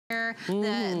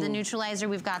the neutralizer,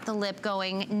 we've got the lip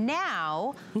going.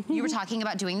 Now, you were talking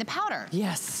about doing the powder.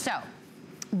 Yes. So,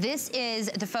 this is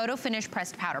the photo finish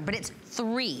pressed powder, but it's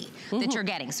 3 that you're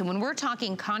getting. So when we're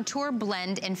talking contour,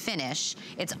 blend, and finish,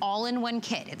 it's all in one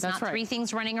kit. It's not 3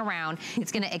 things running around.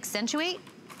 It's gonna accentuate,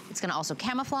 it's gonna also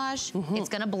camouflage, it's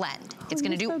gonna blend. It's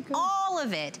gonna do all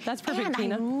of it. That's perfect,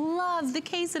 Tina. And I love the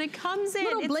case that it comes in.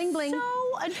 Little bling bling.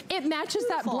 It matches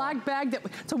that black bag that,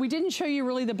 so we didn't show you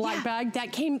really the black bag.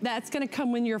 That's gonna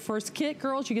come in your first kit,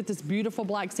 girls. You get this beautiful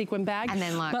black sequin bag. And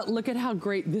then look. But look at how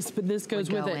great this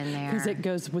goes with it. Because it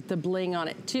goes with the bling on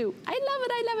it too. I love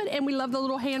it, I love it. And we love the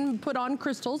little hand put on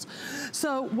crystals.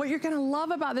 So what you're gonna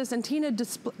love about this, and Tina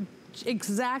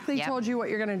exactly told you what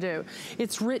you're gonna do.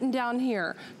 It's written down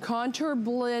here, contour,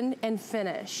 blend, and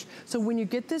finish. So when you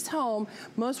get this home,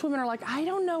 most women are like, I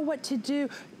don't know what to do.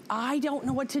 I don't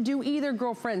know what to do either,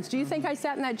 girlfriends. Do you think I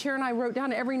sat in that chair and I wrote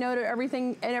down every note of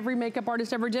everything and every makeup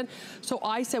artist ever did? So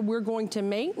I said, we're going to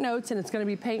make notes and it's gonna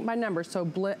be paint by number. So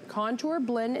contour,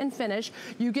 blend, and finish.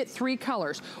 You get 3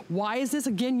 colors. Why is this,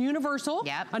 again, universal?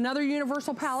 Another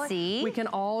universal palette. See? We can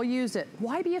all use it.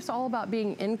 YBF's all about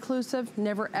being inclusive,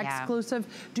 never exclusive,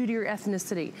 due to your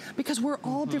ethnicity. Because we're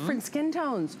all different skin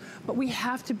tones, but we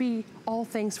have to be all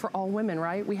things for all women,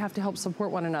 right? We have to help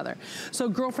support one another. So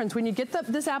girlfriends, when you get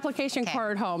this application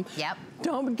card home,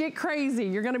 don't get crazy.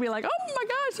 You're gonna be like, oh my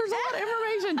gosh, there's a lot of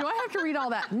information. Do I have to read all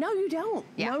that? No, you don't.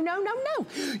 No, no, no, no.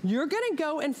 You're gonna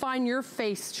go and find your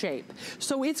face shape.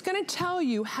 So it's gonna tell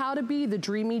you how to be the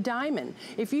dreamy diamond.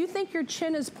 If you think your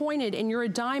chin is pointed and you're a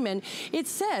diamond, it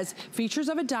says, features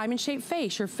of a diamond-shaped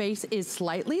face. Your face is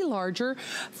slightly larger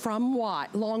from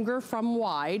wide, longer from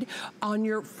wide. On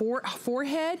your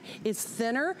forehead, it's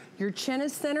thinner, your chin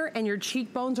is thinner, and your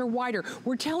cheekbones are wider.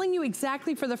 We're telling you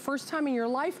exactly for the first time in your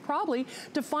life, probably,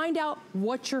 to find out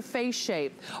what's your face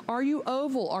shape. Are you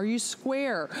oval? Are you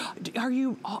square? Are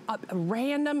you a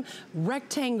random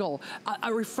rectangle?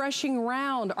 A refreshing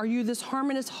round? Are you this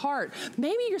harmonious heart?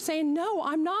 Maybe you're saying, no,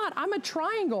 I'm not. I'm a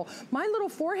triangle. My little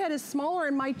forehead is smaller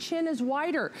and my chin is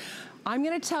wider. I'm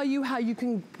gonna tell you how you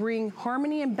can bring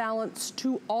harmony and balance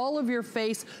to all of your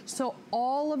face so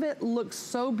all of it looks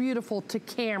so beautiful to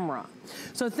camera.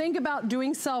 So think about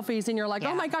doing selfies and you're like,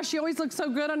 oh my gosh, she always looks so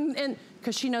good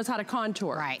because she knows how to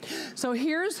contour. Right. So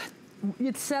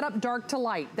it's set up dark to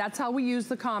light. That's how we use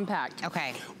the compact.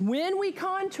 Okay. When we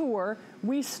contour,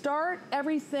 we start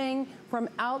everything from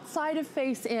outside of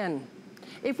face in.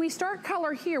 If we start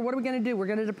color here, what are we gonna do? We're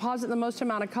gonna deposit the most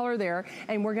amount of color there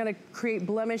and we're gonna create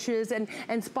blemishes and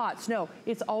spots. No,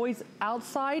 it's always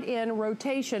outside in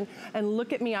rotation, and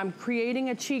look at me, I'm creating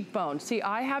a cheekbone. See,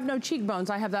 I have no cheekbones,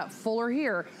 I have that fuller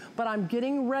here, but I'm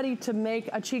getting ready to make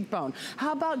a cheekbone.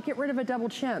 How about get rid of a double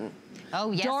chin?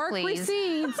 Oh, yes,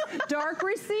 please. Dark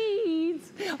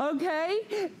recedes,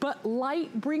 okay? But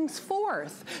light brings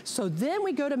forth. So then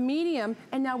we go to medium,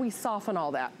 and now we soften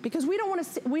all that. Because we don't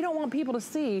want people to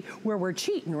see where we're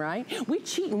cheating, right? We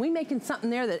cheating, we making something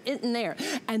there that isn't there.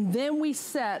 And then we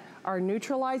set our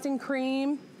neutralizing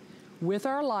cream with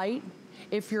our light.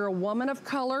 If you're a woman of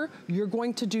color, you're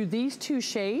going to do these 2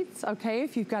 shades, okay?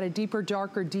 If you've got a deeper,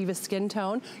 darker diva skin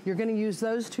tone, you're gonna use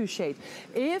those 2 shades.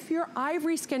 If you're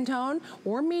ivory skin tone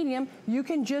or medium, you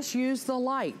can just use the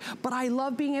light. But I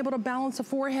love being able to balance the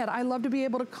forehead. I love to be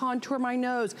able to contour my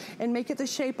nose and make it the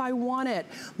shape I want it.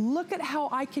 Look at how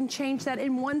I can change that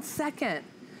in 1 second.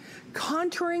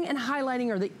 Contouring and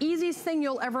highlighting are the easiest thing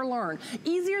you'll ever learn.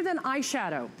 Easier than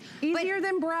eyeshadow, easier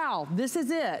than brow. This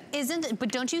is it. But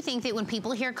don't you think that when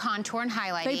people hear contour and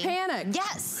highlighting, they panic?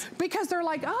 Yes. Because they're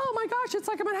like, oh my gosh, it's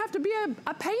like I'm gonna have to be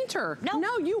a painter.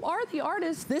 No, you are the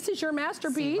artist. This is your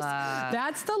masterpiece.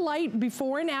 That's the light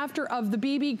before and after of the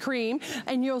BB cream,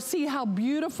 and you'll see how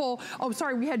beautiful. Oh,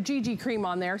 sorry, we had GG cream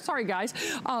on there. Sorry, guys.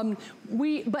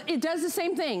 But it does the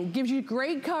same thing. Gives you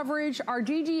great coverage. Our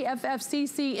GG,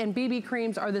 FFCC, and BB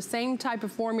creams are the same type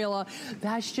of formula.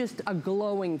 That's just a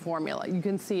glowing formula. You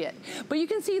can see it. But you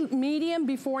can see medium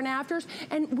before and afters,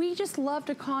 and we just love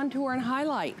to contour and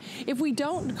highlight. If we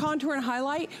don't contour and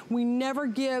highlight, we never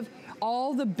give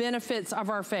all the benefits of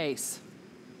our face.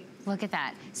 Look at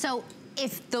that. So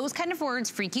if those kind of words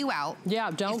freak you out,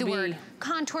 if the word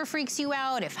contour freaks you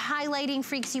out, if highlighting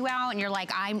freaks you out, and you're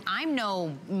like, I'm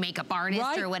no makeup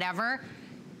artist or whatever,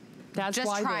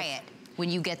 just try it. When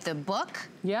you get the book,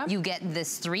 you get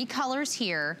this 3 colors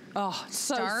here. Oh,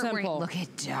 so simple. Look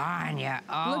at Danya.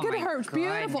 Oh, look at her, it's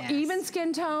beautiful. Even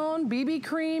skin tone, BB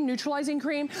cream, neutralizing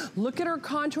cream. Look at her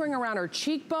contouring around her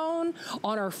cheekbone,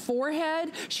 on her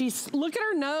forehead. Look at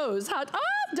her nose. Oh,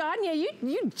 Danya,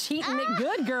 you cheating it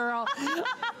good, girl.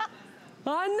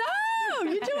 I know.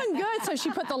 you're doing good. So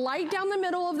she put the light down the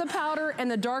middle of the powder and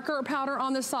the darker powder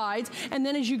on the sides. And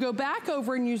then as you go back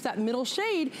over and use that middle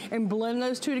shade and blend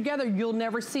those two together, you'll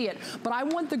never see it. But I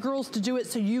want the girls to do it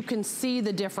so you can see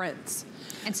the difference.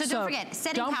 And so don't forget,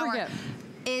 setting power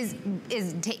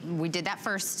we did that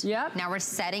first. Yep. Now we're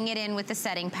setting it in with the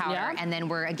setting powder, and then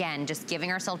we're, again, just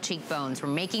giving ourselves cheekbones. We're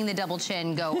making the double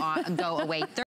chin go away.